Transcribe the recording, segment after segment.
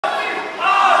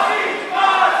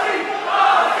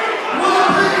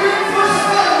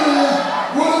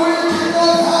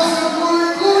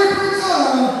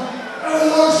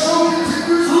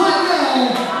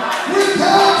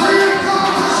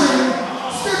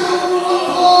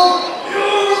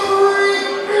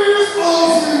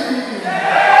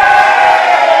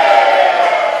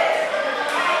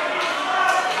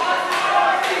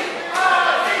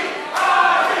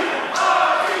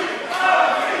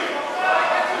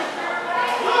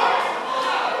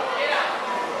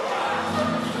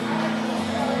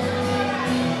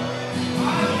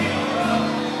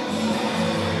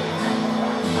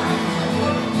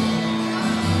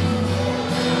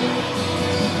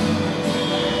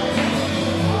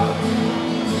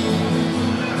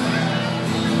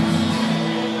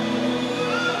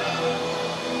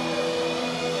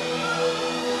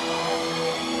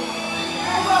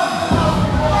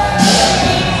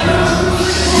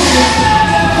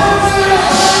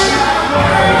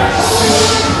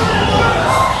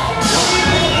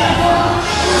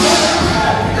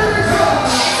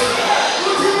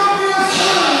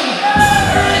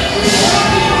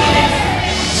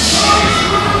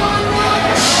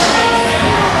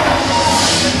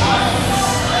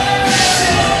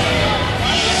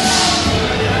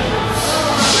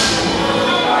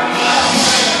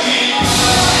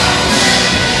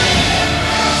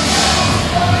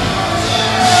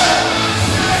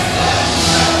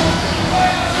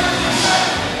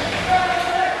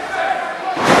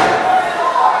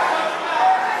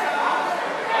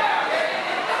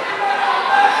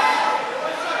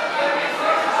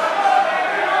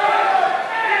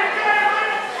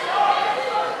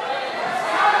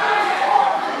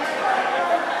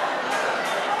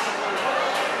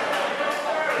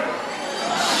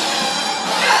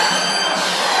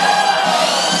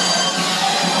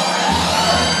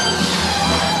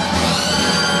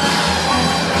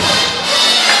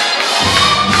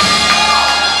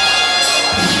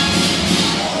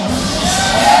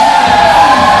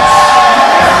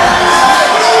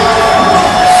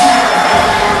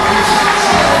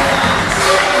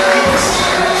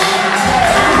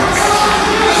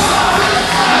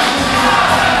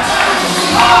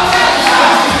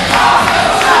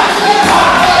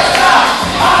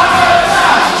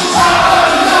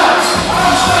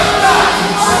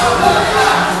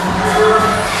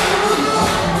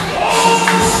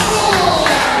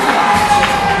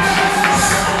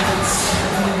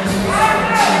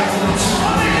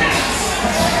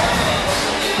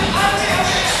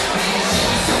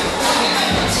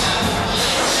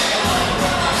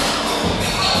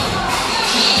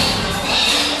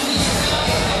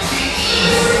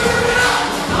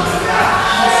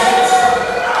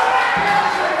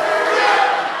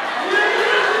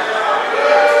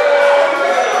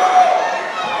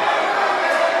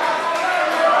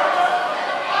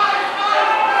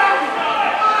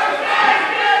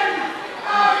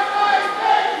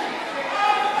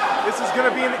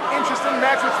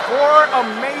four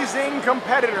amazing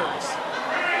competitors.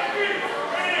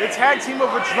 The tag team of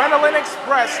Adrenaline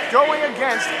Express going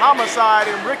against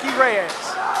Homicide and Reyes.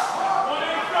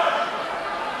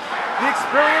 The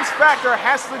experience factor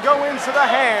has to go into the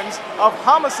hands of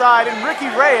Homicide and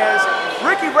Reyes.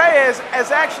 Reyes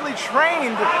has actually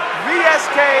trained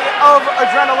VSK of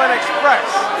Adrenaline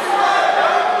Express.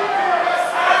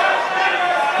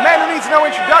 A man who needs no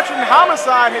introduction,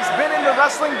 Homicide has been in the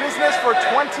wrestling business for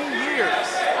 20 years.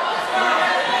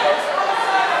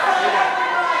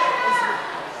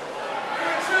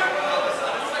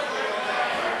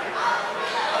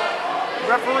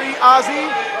 Referee Ozzy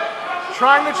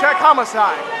trying to check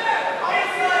Homicide.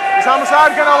 Is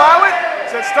Homicide going to allow it?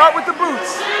 Said start with the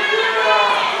boots.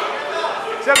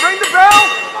 Said ring the bell,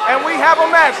 and we have a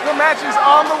match. The match is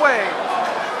on the way.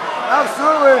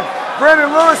 Absolutely.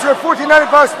 Brandon Lewis here at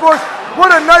 1495 Sports.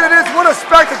 What a night it is. What a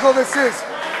spectacle this is.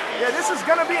 Yeah, this is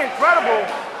going to be incredible.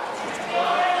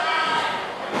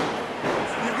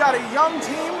 You've got a young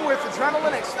team with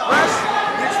Adrenaline Express.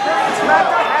 The experience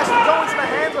factor has to go into the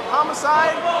hands of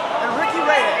Homicide and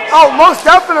Reyes. Oh, most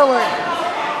definitely.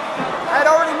 I had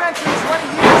already mentioned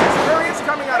 20 years experience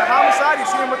coming out of Homicide. You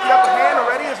see him with the upper hand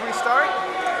already as we start.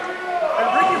 And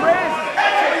Reyes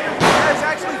has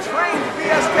actually trained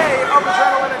VSK of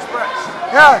Adrenaline Express.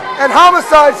 Yeah, and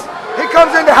Homicide, he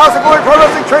comes into House of Glory Pro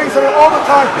Wrestling Training Center all the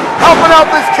time, helping out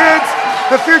these kids,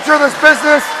 the future of this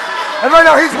business. And right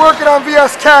now he's working on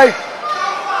VSK.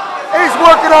 He's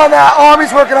working on that arm,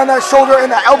 he's working on that shoulder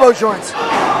and that elbow joints.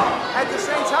 At the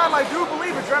same time, I do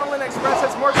believe Adrenaline Express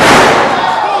has more team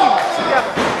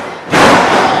together.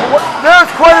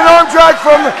 There's quite an arm drag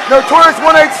from Notorious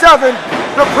 187,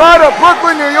 the pride of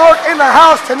Brooklyn, New York, in the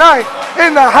house tonight,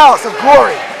 in the House of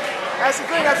Glory. That's the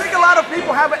thing. I think a lot of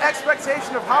people have an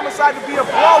expectation of Homicide to be a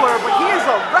brawler, but he is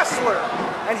a wrestler,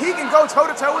 and he can go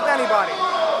toe-to-toe with anybody.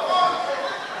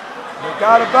 No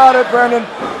doubt about it, Brandon.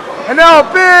 And now a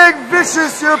big,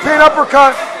 vicious European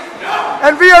uppercut.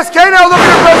 And VSK now looking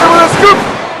at Brandon with a scoop.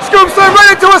 Scoop slam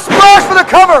right into a splash for the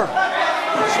cover.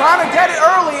 Trying to get it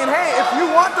early, and hey, if you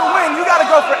want to win, you got to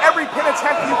go for every pin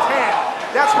attempt you can.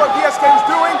 That's what VSK is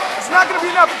doing. It's not going to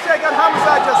be enough to take out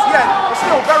Homicide just yet, but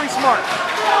still very smart.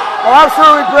 Oh,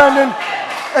 absolutely, Brandon.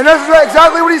 And this is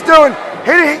exactly what he's doing.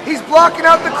 He's blocking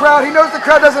out the crowd. He knows the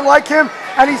crowd doesn't like him,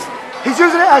 and he's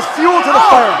using it as fuel to the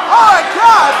fire. Oh my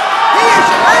God! He is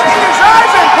blinking his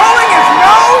eyes and pulling his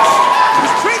nose.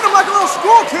 He's treating him like a little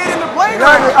school kid in the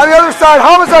playground. Right. On the other side,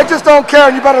 Homicide just don't care,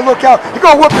 and you better look out. He's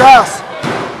gonna whoop your ass.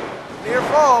 Near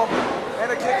fall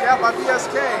and a kick out by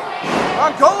VSK.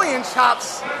 Mongolian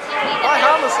chops by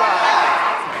Homicide.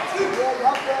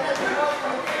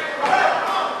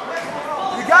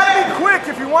 You gotta be quick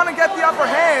if you want to get the upper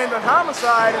hand on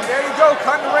Homicide, and there you go,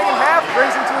 cutting the ring in half,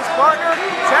 brings him to his partner,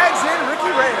 tags in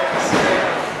Reyes.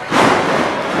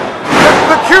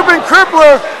 The Cuban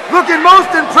Crippler looking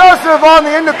most impressive on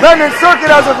the independent circuit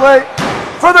as of late.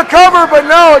 For the cover, but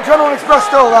no, Adrenaline Express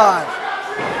still alive.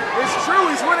 It's true,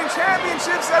 he's winning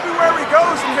championships everywhere he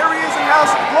goes, and here he is in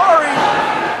House of Glory,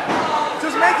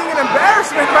 just making an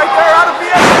embarrassment right there out of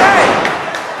VSK.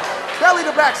 Belly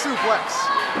to back suplex.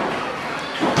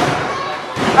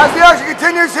 As the action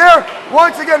continues here,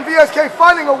 once again VSK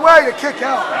finding a way to kick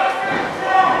out.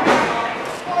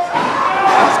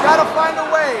 He's got to find a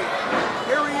way.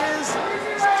 Here he is,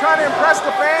 trying to impress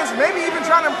the fans, maybe even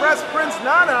trying to impress Prince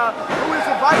Nana, who is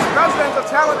the Vice President of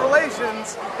Talent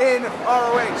Relations in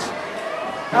ROH.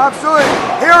 Absolutely.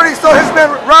 Here he saw his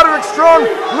man Roderick Strong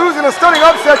losing a stunning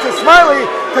upset to Smiley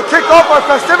to kick off our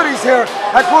festivities here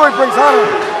at Glory Brings Honor.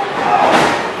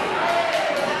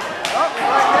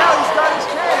 Right now he's got his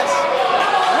chance.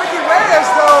 Reyes,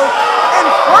 though, in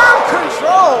firm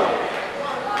control.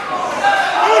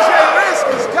 Risk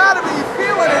has got to be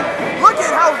feeling it. Look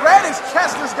at how red his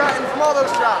chest has gotten from all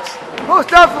those drops.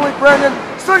 Most definitely, Brandon.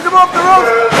 Slings him off the ropes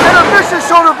and a vicious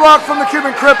shoulder block from the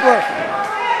Cuban Crippler.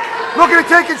 Looking to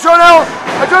take control now.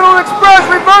 Adrenaline Express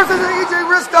reverses and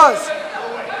Risk does.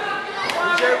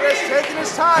 Risk taking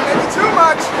his time, maybe too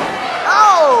much.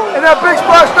 Oh! And that big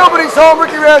splash, nobody's home.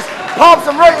 Reyes pops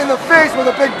him right in the face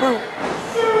with a big boot.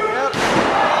 Yep.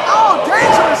 Oh,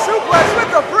 dangerous suplex with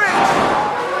the bridge.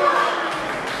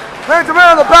 Lands him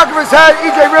right on the back of his head.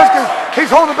 Risk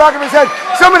he's holding the back of his head.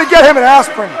 Somebody get him an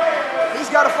aspirin. He's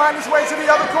got to find his way to the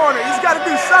other corner. He's got to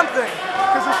do something.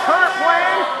 Because his current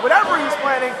plan, whatever he's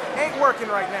planning, ain't working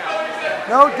right now.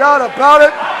 No doubt about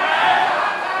it.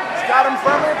 He's got him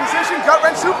firmly in position. Gut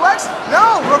wrench suplex.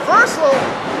 No, reversal.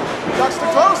 Ducks the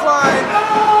clothesline.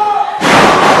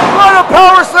 What a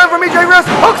power slam from Risk.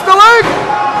 Hooks the leg.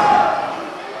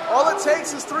 All All it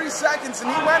takes is 3 seconds, and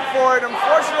he went for it.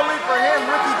 Unfortunately for him,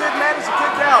 Ricky did manage to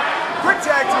kick out. Quick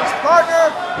tag to his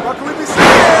partner. What can we be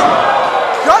seeing?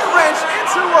 Gut wrench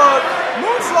into a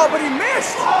moonsault, but he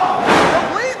missed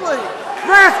completely.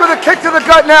 Reyes with a kick to the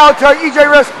gut now to EJ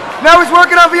Risk. Now he's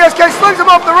working on VSK, slings him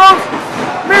off the ropes,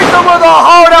 meets him with a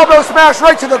hard elbow smash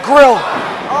right to the grill.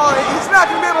 Oh, he's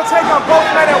not going to be able to take on both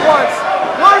men at once.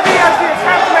 Worthy as the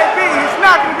attempt may be, he's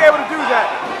not going to be able to do that.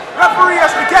 Referee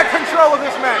has to get control of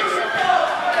this match.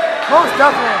 Most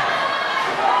definitely.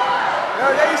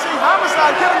 There you see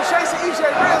Homicide giving chase to EJ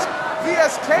Risk.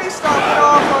 VSK stomping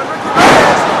off on Ricky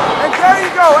Reyes. And there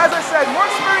you go. As I said, more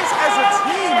experience as a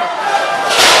team.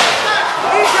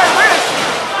 EJ Risk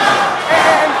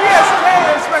and VSK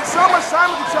have spent so much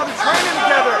time with each other, training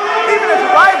together, even as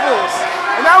rivals.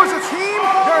 And now as a team,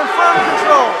 they're in firm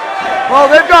control. Well,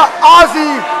 they've got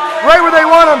Ozzy right where they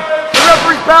want him. The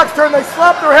referee's back's turned. They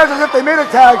slapped their heads as if they made a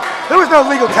tag. There was no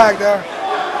legal tag there.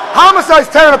 Homicide's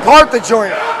tearing apart the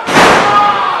joint.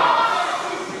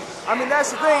 I mean, that's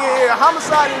the thing.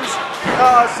 Homicide is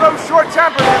so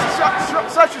short-tempered,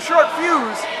 has such a short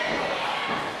fuse.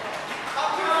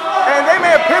 And they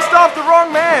may have pissed off the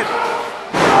wrong man.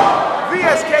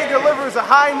 VSK delivers a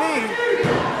high knee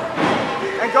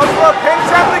and goes for a pin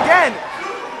attempt again.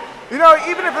 You know,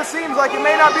 even if it seems like it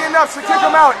may not be enough to kick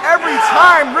him out, every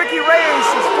time Ricky Reyes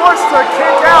is forced to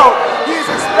kick out, he's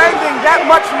expending that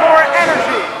much more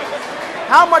energy.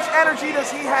 How much energy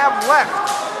does he have left?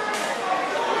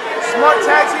 Smart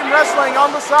tag team wrestling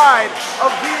on the side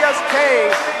of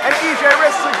VSK and EJ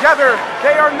Risk together.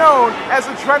 They are known as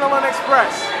Adrenaline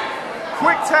Express.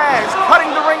 Quick tags,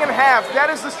 cutting the ring in half. That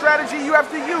is the strategy you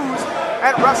have to use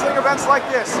at wrestling events like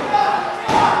this. 1,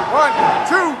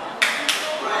 2. 2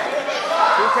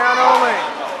 count only.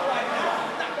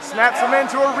 Snaps him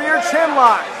into a rear chin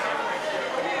lock.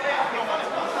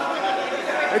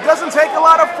 It doesn't take a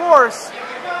lot of force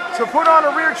to put on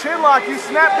a rear chin lock. You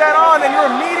snap that on and you're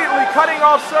immediately cutting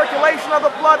off circulation of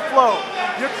the blood flow.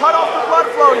 You cut off the blood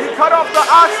flow, you cut off the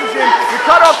oxygen, you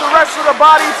cut off the rest of the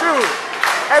body too.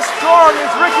 As strong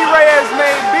as Ricky Reyes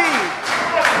may be,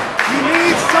 he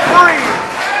needs to breathe.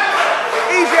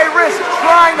 EJ Risk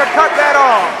trying to cut that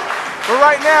off. But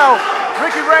right now,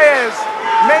 Ricky Reyes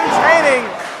maintaining,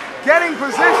 getting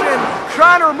position,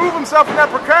 trying to remove himself from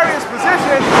that precarious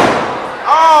position.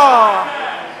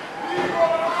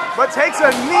 But takes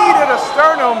a knee to the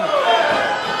sternum,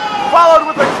 followed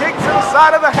with a kick to the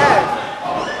side of the head.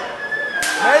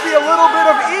 Maybe a little bit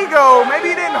of ego.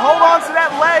 Maybe he didn't hold on to that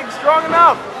leg strong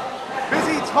enough.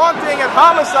 Busy taunting at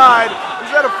Homicide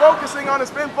instead of focusing on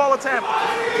his pinfall attempt.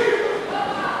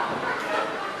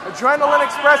 Adrenaline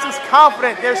Express is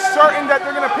confident. They're certain that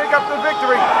they're going to pick up the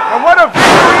victory. And what a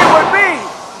victory it would be!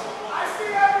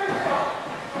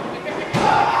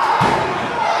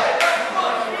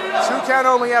 Count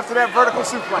only after that vertical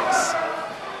suplex.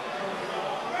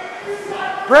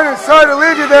 Brendan, sorry to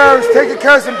leave you there. I was taking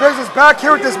care of some business back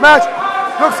here with this match.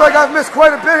 Looks like I've missed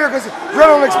quite a bit here because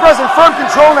Adrenaline Express in firm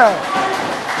control now.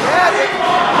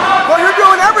 Yeah, well, you're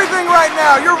doing everything right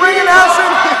now. You're ring announcing.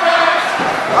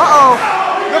 Uh-oh.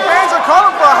 The fans are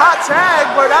calling for a hot tag,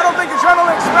 but I don't think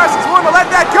Adrenaline Express is willing to let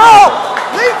that go.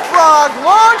 Leapfrog,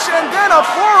 launch, and then a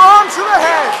forearm to the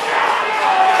head.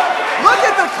 Look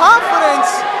at the confidence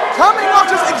coming off,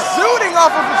 just exuding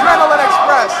off of Adrenaline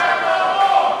Express.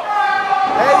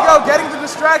 There you go, getting the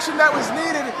distraction that was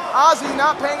needed. Ozzy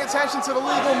not paying attention to the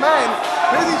legal men.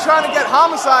 Busy trying to get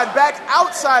Homicide back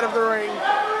outside of the ring.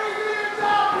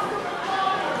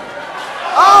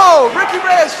 Oh, Ricky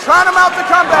Reyes trying him out to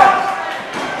come back.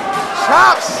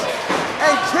 Chops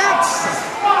and kicks.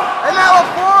 And now a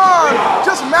forearm,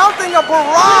 just mounting a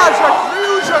barrage, a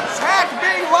huge attack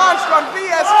being launched on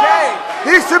VSK.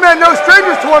 These two men, no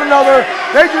strangers to one another.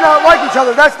 They do not like each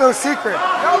other. That's no secret.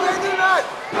 No, they do not.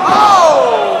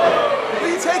 Oh!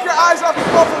 You take your eyes off the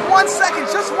ball for 1 second,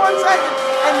 just 1 second,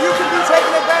 and you can be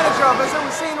taken advantage of, as it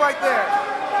was seen right there.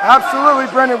 Absolutely,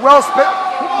 Brendan. Well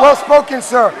spoken,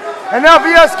 sir. And now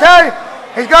VSK,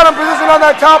 he's got him positioned on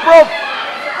that top rope.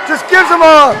 Just gives him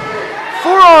a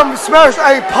forearm smash,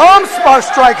 a palm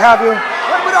strike, have you?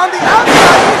 But on the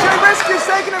outside, EJ Risk is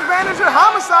taking advantage of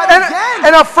Homicide again.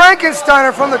 And a Frankensteiner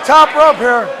from the top rope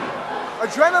here.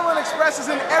 Adrenaline Express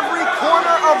is in every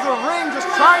corner of the ring, just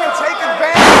trying to take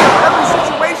advantage of every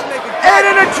situation they can get.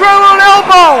 And an adrenaline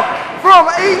elbow from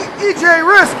EJ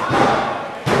Risk.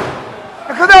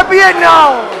 Could that be it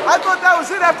now? I thought that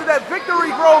was it after that Victory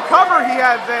Roll cover he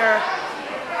had there.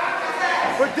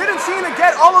 But didn't seem to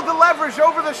get all of the leverage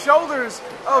over the shoulders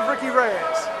of Ricky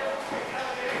Reyes.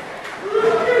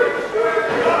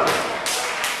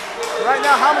 Right now,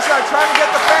 now Homicide trying to get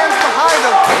the fans behind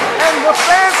him. And the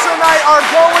fans tonight are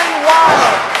going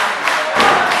wild.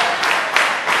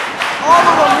 All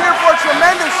of them here for a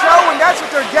tremendous show, and that's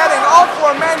what they're getting. All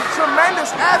 4 men,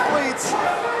 tremendous athletes.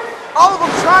 All of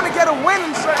them trying to get a win.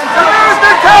 And there's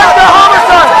the tag to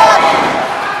Homicide.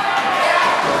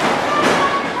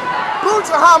 Boot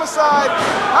to Homicide.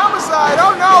 Homicide,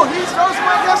 oh no, he throws him,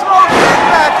 I guess, for a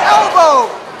kickback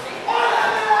elbow.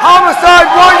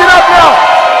 Homicide winding up now.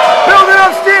 Building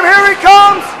up steam, here he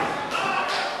comes.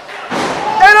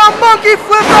 And a monkey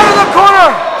flip out of the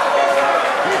corner.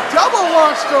 He double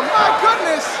launched him, my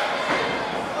goodness.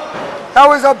 That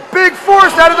was a big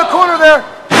force out of the corner there.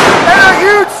 And a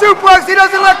huge suplex, he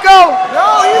doesn't let go.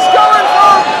 No, he's going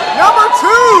for number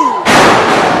 2.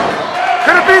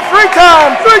 Could it be 3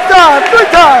 time, 3 time, 3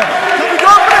 time? Could be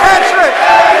going for the head trick.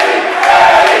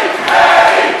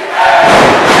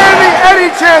 And the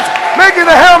Eddie chance, making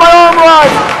the hair on my arm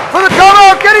rise. For the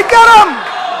cover, can he get him?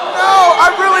 No,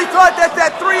 I really thought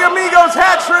that 3 Amigos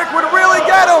hat trick would really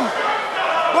get him.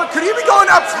 But could he be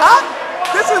going up top?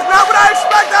 This is not what I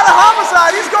expect out of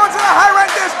Homicide. He's going to the high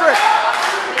rank district.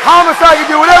 Homicide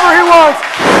can do whatever he wants.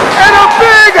 And a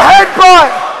big headbutt.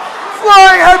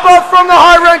 Flying headbutt from the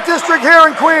high rank district here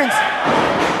in Queens.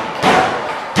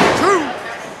 2.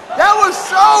 That was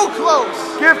so close.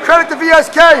 Give credit to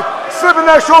VSK. Slipping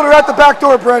that shoulder out the back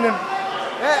door, Brendan.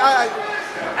 Yeah,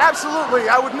 absolutely.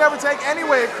 I would never take any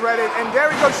way of credit. And there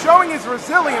he goes, showing his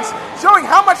resilience, showing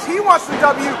how much he wants the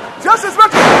W just as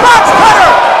much. Box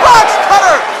cutter! Box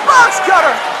cutter! Box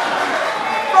cutter!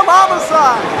 From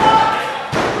Homicide.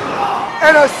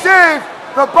 And a save.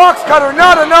 The box cutter,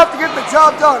 not enough to get the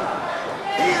job done.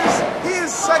 He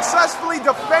is successfully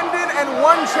defended and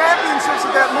won championships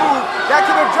with that move. That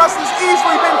could have just as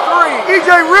easily been 3. EJ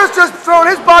Riss just thrown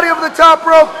his body over the top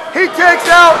rope. He takes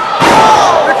out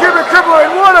the Cuban Crippler,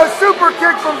 and what a super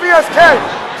kick from VSK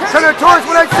to Notorious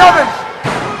 187.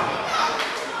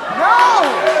 No!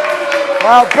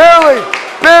 Wow, barely.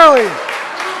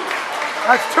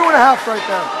 That's 2.5 right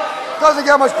there. Doesn't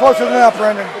get much closer than that,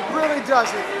 Brendan. It really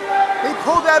doesn't. He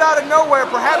pulled that out of nowhere.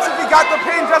 Perhaps if he got the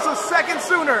pin just a second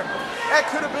sooner, that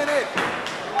could have been it.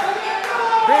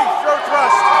 Big throat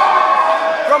thrust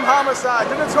from Homicide.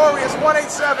 The Notorious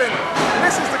 187.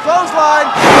 Misses the clothesline.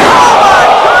 Oh my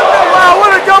goodness! Wow,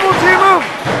 what a double team move.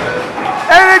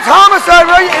 And it's Homicide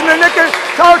right in the nick of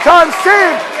time,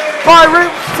 saved by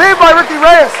Ricky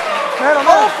Reyes.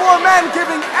 All 4 men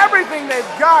giving everything they've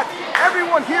got.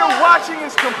 Everyone here watching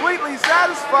is completely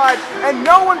satisfied, and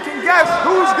no one can guess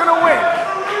who's gonna win.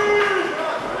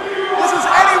 This is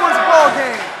anyone's ball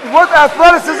game. What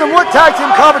athleticism, what tag team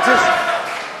competition.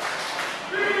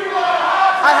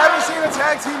 I haven't seen a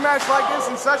tag team match like this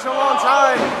in such a long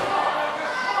time.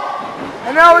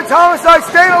 And now it's Homicide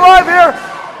staying alive here.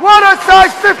 What a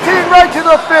size 15 right to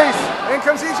the face. In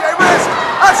comes EJ Riss.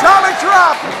 Atomic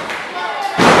drop.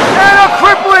 And a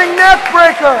crippling neck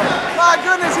breaker. My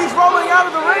goodness, he's rolling out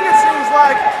of the ring, it seems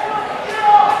like.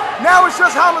 Now it's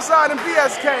just Homicide and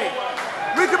VSK.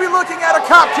 We could be looking at a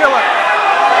cop killer.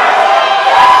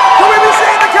 Could we be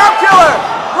seeing the cop killer?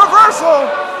 Reversal.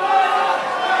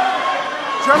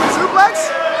 German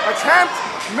suplex. Attempt.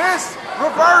 Miss.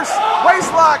 Reverse.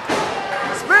 Waistlock.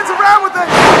 Spins around with it.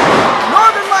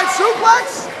 Northern Light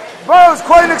suplex. Boy, it was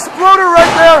quite an exploder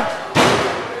right there.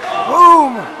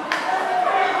 Boom.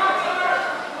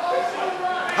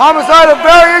 Homicide, a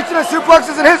variation of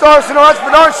suplexes in his arsenal, that's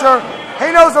for darn sure. He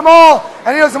knows them all,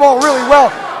 and he knows them all really well.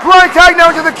 Blind tag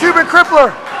now into the Cuban Crippler.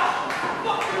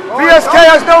 VSK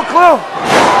has no clue.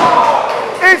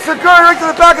 Instant gurney right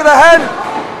to the back of the head.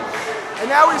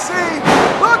 And now we see,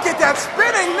 look at that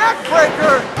spinning neck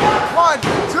breaker. 1,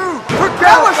 2,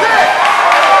 that was it.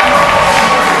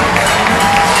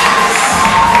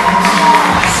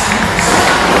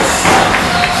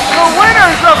 The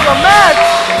winners of the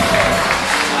match,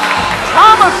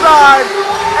 Homicide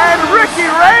and Ricky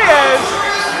Reyes.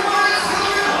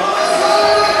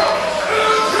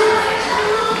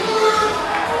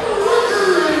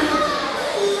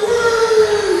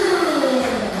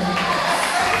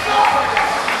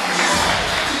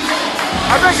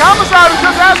 I think Homicide was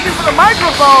just asking for the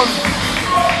microphone.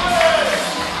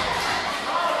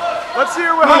 Let's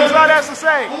hear what Homicide has to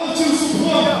say. I want you to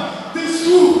support this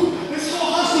group. It's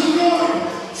called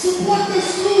Adreneline. Support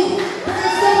this group.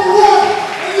 It's number 1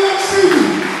 in New York City.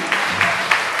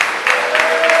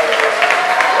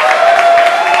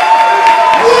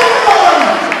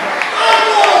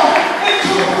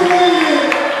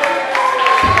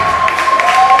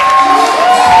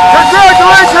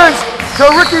 Congratulations to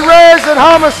Ricky Reyes and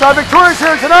Homicide. Victorious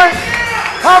here tonight.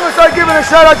 Homicide giving a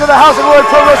shout out to the House of Glory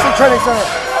Pro Wrestling Training Center.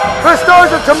 The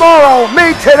stars of tomorrow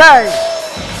meet today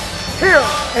here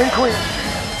in Queens.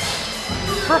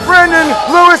 For Brandon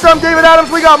Lewis, I'm David Adams.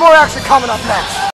 We got more action coming up next.